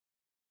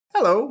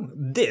Hello,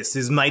 this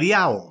is Mighty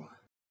Owl.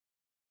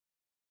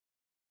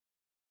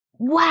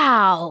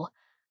 Wow!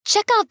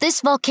 Check out this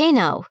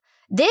volcano.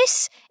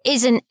 This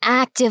is an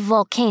active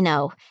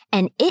volcano,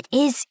 and it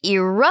is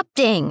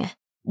erupting.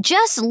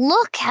 Just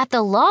look at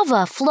the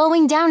lava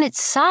flowing down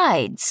its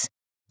sides.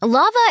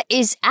 Lava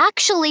is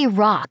actually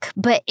rock,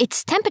 but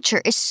its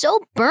temperature is so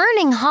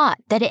burning hot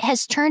that it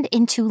has turned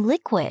into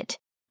liquid.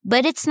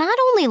 But it's not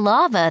only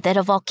lava that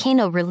a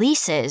volcano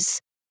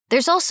releases.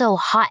 There's also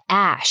hot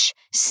ash,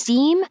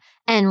 steam,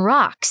 and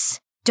rocks.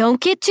 Don't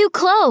get too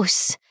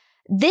close.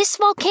 This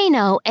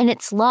volcano and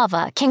its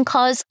lava can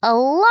cause a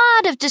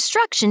lot of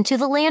destruction to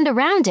the land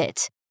around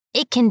it.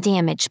 It can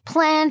damage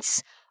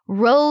plants,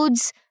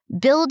 roads,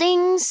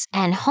 buildings,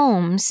 and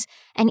homes,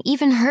 and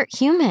even hurt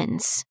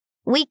humans.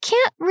 We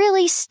can't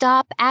really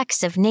stop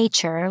acts of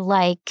nature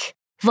like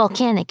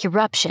volcanic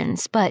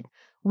eruptions, but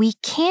we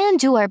can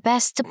do our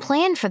best to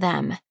plan for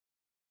them.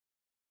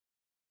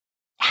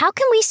 How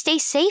can we stay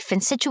safe in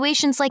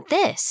situations like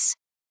this?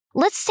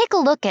 Let's take a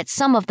look at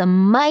some of the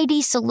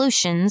mighty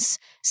solutions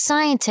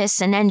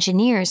scientists and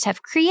engineers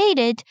have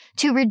created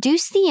to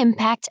reduce the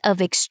impact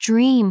of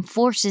extreme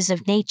forces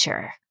of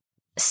nature.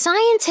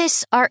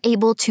 Scientists are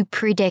able to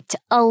predict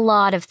a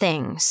lot of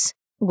things: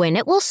 when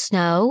it will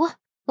snow,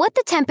 what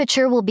the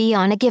temperature will be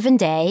on a given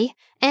day,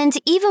 and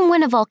even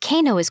when a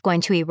volcano is going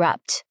to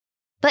erupt.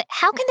 But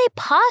how can they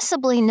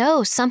possibly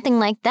know something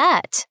like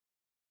that?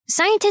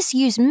 Scientists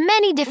use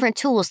many different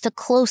tools to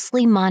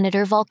closely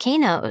monitor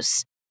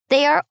volcanoes.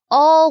 They are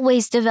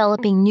always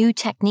developing new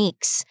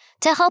techniques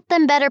to help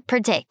them better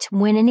predict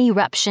when an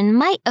eruption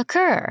might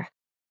occur.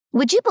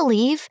 Would you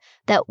believe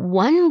that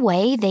one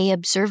way they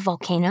observe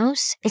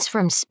volcanoes is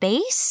from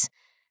space?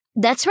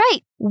 That's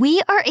right.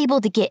 We are able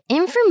to get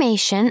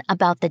information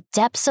about the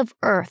depths of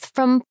Earth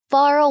from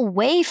far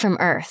away from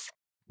Earth.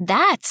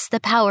 That's the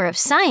power of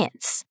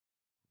science.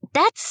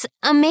 That's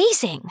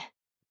amazing.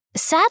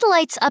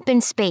 Satellites up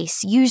in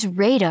space use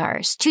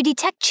radars to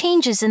detect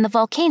changes in the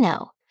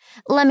volcano.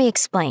 Let me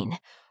explain.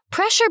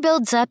 Pressure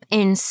builds up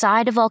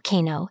inside a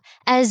volcano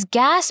as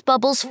gas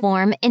bubbles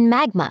form in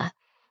magma.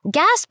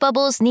 Gas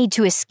bubbles need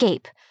to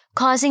escape,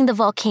 causing the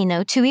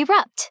volcano to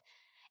erupt.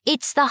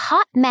 It's the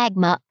hot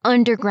magma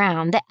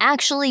underground that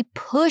actually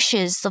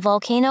pushes the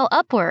volcano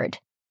upward.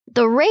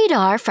 The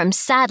radar from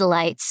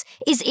satellites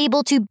is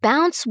able to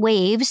bounce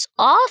waves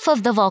off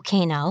of the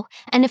volcano,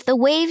 and if the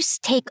waves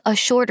take a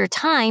shorter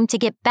time to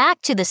get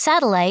back to the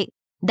satellite,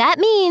 that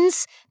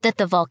means that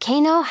the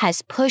volcano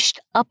has pushed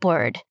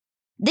upward.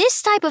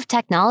 This type of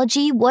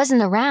technology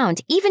wasn't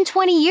around even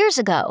 20 years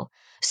ago.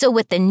 So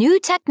with the new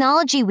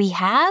technology we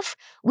have,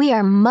 we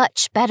are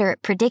much better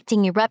at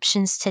predicting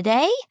eruptions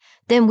today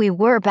than we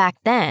were back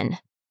then.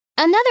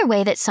 Another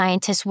way that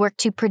scientists work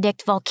to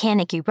predict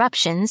volcanic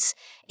eruptions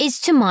is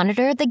to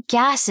monitor the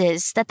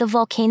gases that the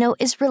volcano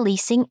is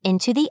releasing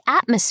into the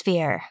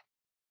atmosphere.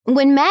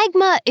 When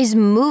magma is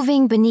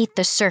moving beneath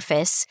the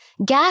surface,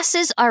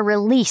 gases are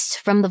released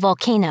from the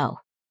volcano.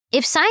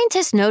 If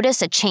scientists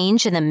notice a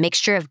change in the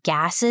mixture of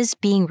gases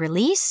being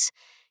released,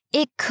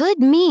 it could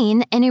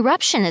mean an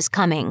eruption is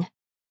coming.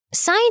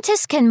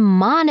 Scientists can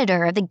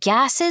monitor the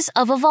gases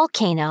of a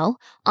volcano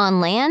on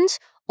land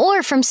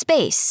or from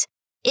space.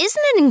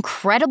 Isn't it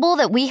incredible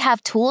that we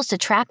have tools to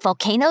track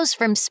volcanoes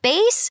from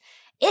space?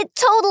 It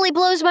totally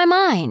blows my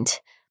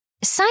mind.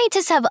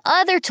 Scientists have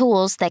other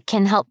tools that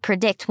can help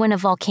predict when a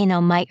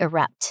volcano might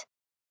erupt.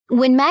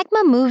 When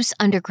magma moves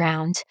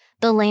underground,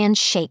 the land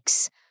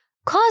shakes,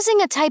 causing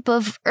a type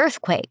of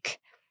earthquake.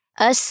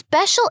 A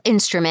special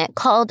instrument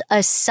called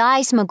a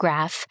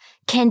seismograph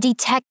can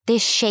detect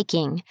this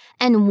shaking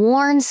and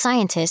warn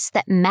scientists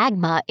that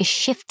magma is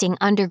shifting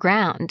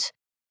underground.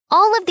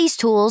 All of these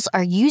tools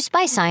are used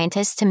by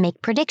scientists to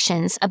make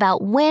predictions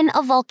about when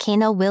a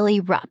volcano will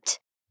erupt.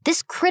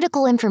 This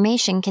critical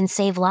information can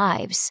save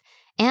lives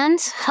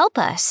and help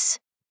us.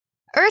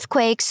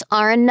 Earthquakes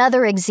are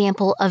another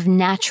example of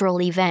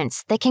natural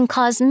events that can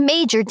cause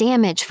major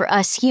damage for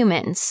us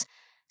humans.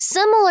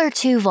 Similar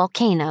to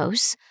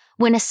volcanoes,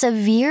 when a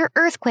severe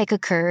earthquake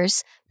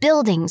occurs,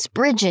 buildings,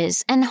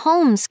 bridges, and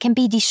homes can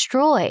be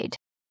destroyed.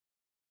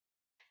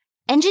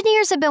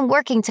 Engineers have been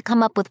working to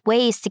come up with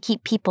ways to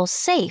keep people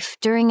safe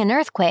during an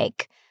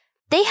earthquake.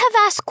 They have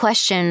asked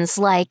questions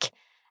like,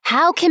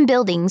 how can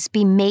buildings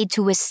be made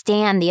to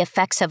withstand the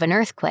effects of an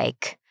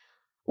earthquake?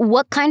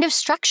 What kind of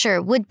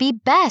structure would be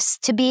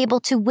best to be able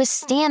to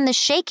withstand the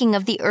shaking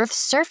of the Earth's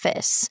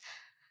surface?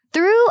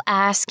 Through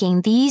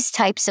asking these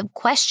types of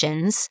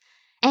questions,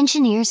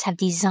 engineers have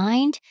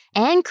designed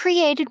and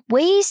created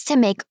ways to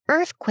make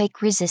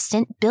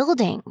earthquake-resistant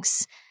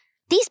buildings.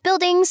 These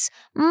buildings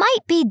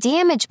might be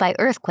damaged by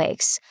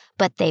earthquakes,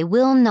 but they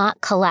will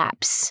not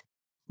collapse.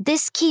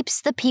 This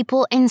keeps the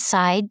people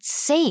inside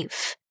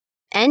safe.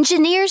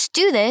 Engineers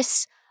do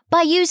this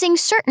by using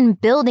certain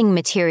building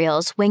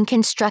materials when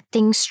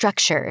constructing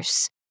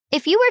structures.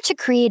 If you were to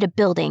create a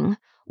building,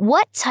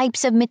 what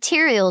types of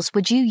materials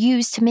would you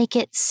use to make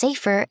it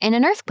safer in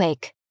an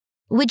earthquake?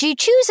 Would you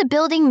choose a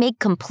building made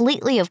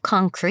completely of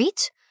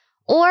concrete?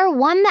 or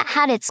one that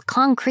had its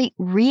concrete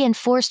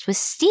reinforced with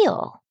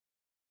steel.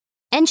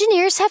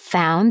 Engineers have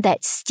found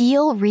that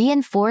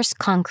steel-reinforced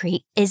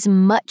concrete is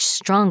much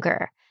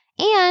stronger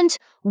and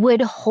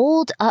would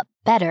hold up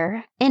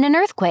better in an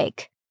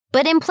earthquake.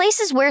 But in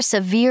places where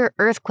severe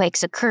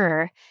earthquakes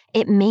occur,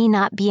 it may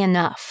not be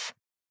enough.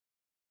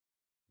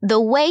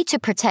 The way to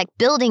protect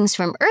buildings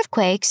from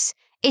earthquakes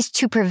is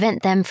to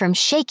prevent them from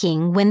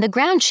shaking when the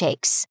ground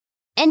shakes.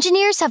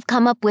 Engineers have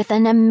come up with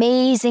an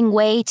amazing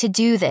way to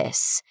do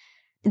this.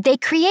 They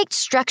create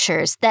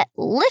structures that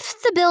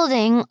lift the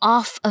building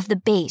off of the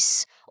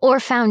base or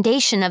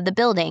foundation of the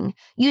building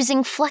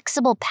using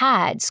flexible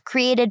pads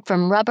created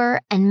from rubber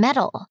and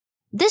metal.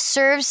 This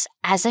serves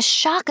as a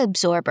shock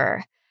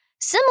absorber,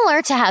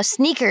 similar to how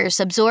sneakers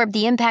absorb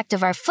the impact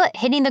of our foot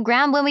hitting the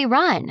ground when we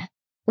run.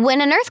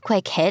 When an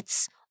earthquake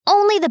hits,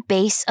 only the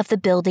base of the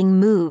building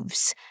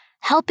moves,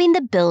 helping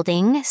the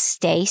building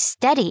stay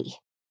steady.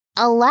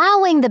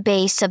 Allowing the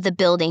base of the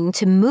building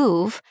to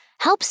move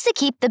helps to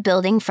keep the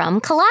building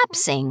from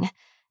collapsing.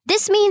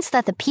 This means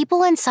that the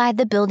people inside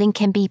the building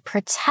can be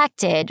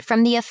protected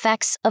from the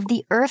effects of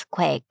the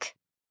earthquake.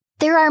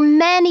 There are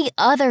many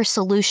other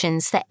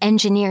solutions that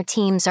engineer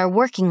teams are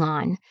working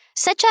on,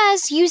 such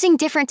as using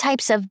different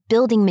types of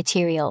building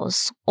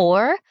materials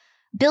or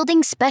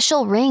building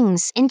special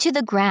rings into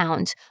the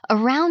ground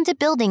around a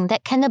building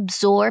that can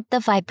absorb the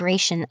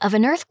vibration of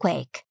an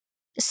earthquake.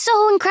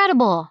 So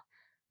incredible!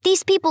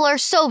 These people are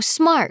so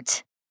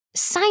smart.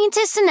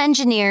 Scientists and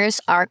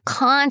engineers are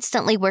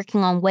constantly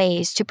working on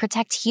ways to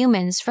protect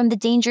humans from the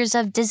dangers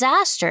of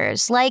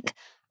disasters like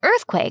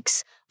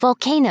earthquakes,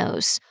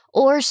 volcanoes,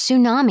 or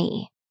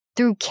tsunami.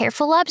 Through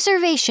careful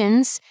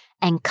observations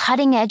and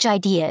cutting-edge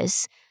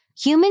ideas,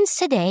 humans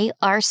today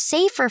are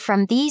safer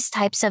from these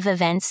types of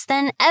events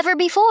than ever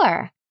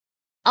before.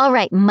 All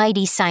right,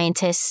 mighty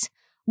scientists,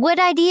 what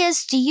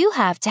ideas do you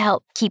have to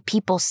help keep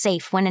people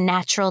safe when a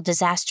natural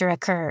disaster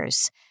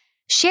occurs?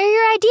 Share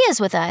your ideas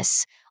with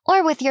us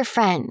or with your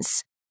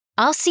friends.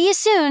 I'll see you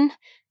soon.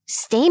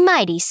 Stay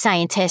mighty,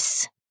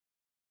 scientists.